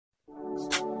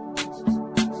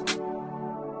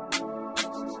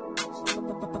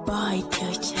Boy,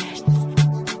 T-shirt.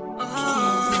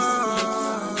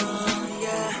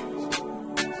 Yeah.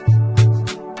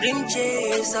 Dream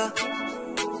chaser.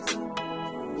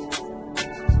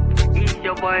 It's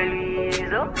your boy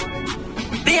Lizzo.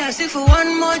 Be asking for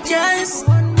one more chance.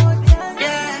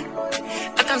 Yeah.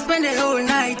 I can spend the whole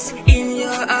night in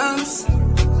your arms.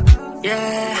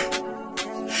 Yeah.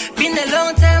 Been a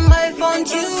long time I found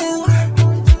you.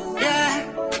 Yeah.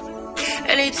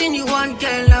 Anything you want,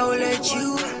 girl, I will let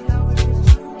you.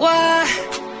 Why?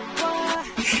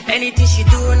 Anything she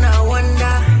do, now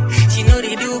wonder. She know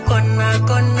they do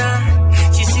kona.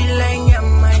 She sweet like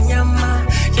nyama.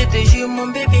 Je te jure,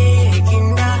 mon bébé,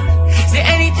 kinda. Say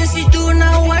anything she do,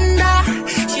 now wonder.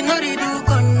 She know they do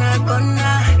kona.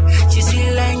 She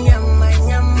sweet like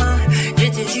nyama. Je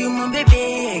te jure, mon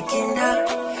bébé, kinda.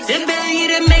 Say baby, you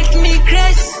dey make me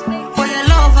crazy. For your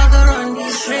love, I go run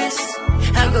this race.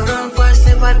 I go run fast,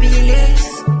 never be late.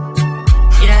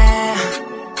 Yeah.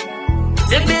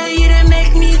 Say baby, you dey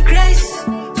make me crazy.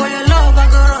 For your love, I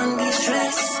go run this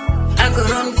race. I go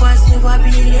run fast, never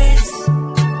be late.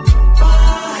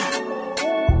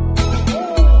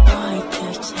 Boy,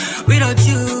 T-shirt. Without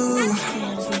you,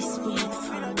 Can't be sweet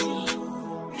for me.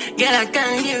 girl, I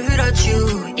can't live without you.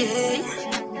 Yeah.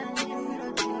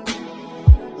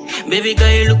 Baby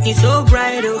girl, you looking so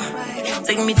bright, oh.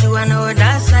 Take me to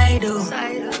another side, oh.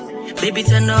 Baby,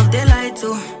 turn off the light,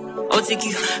 oh. I'll take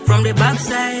you from the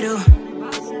backside, oh.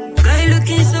 Girl, you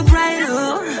looking so bright,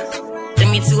 oh. Take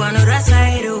me to another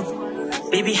side, oh.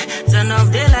 Baby, turn off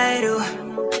the light, oh.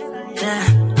 Yeah.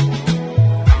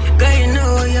 Girl, you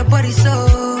know your body so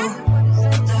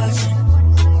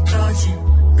touching.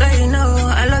 Girl, you know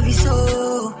I love you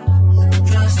so.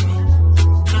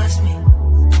 Trust me.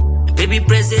 Baby,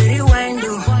 press the rewind,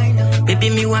 oh. Baby,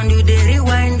 me want you the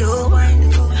rewind, oh.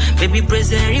 Baby, press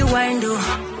the rewind, oh.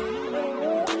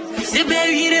 Say,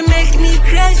 baby, you dey make me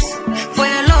crazy. For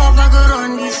your love, I go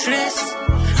run this race.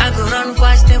 I go run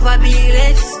fast, never be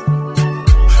late.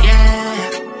 Yeah.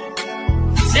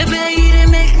 Say, baby, you dey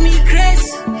make me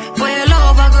crazy. For your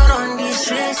love, I go run this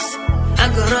race. I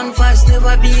go run fast,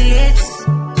 never be late.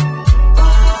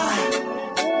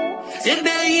 Say,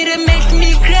 baby, you dey make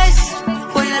me crazy.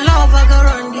 For your love, I go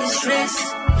run this race.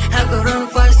 I go run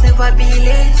fast, never be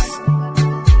late.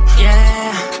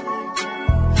 Yeah.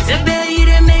 Say, baby, you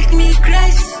dey make me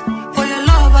crazy. For your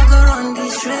love, I go run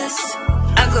this race.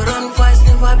 I go run fast,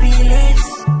 never be late.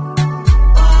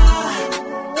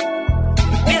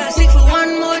 Me I seek for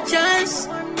one more chance.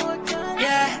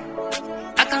 Yeah.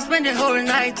 I can spend the whole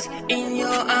night in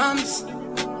your arms.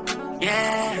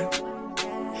 Yeah.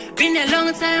 Been a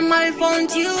long time I found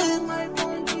you.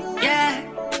 Yeah.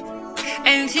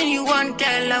 Anything you want,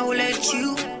 girl, I will let you.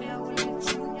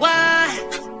 Why?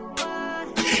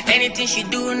 Anything she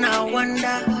do, now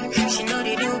wonder. She know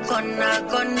they do kona.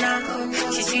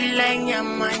 She sweet like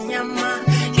nyama.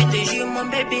 Je te jure, mon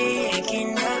bébé,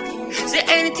 kinda. Say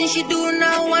anything she do,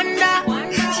 now wonder.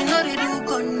 She know they do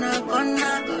kona.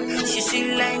 She sweet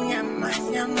like nyama.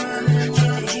 Je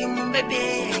te jure, mon bébé,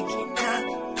 kinda.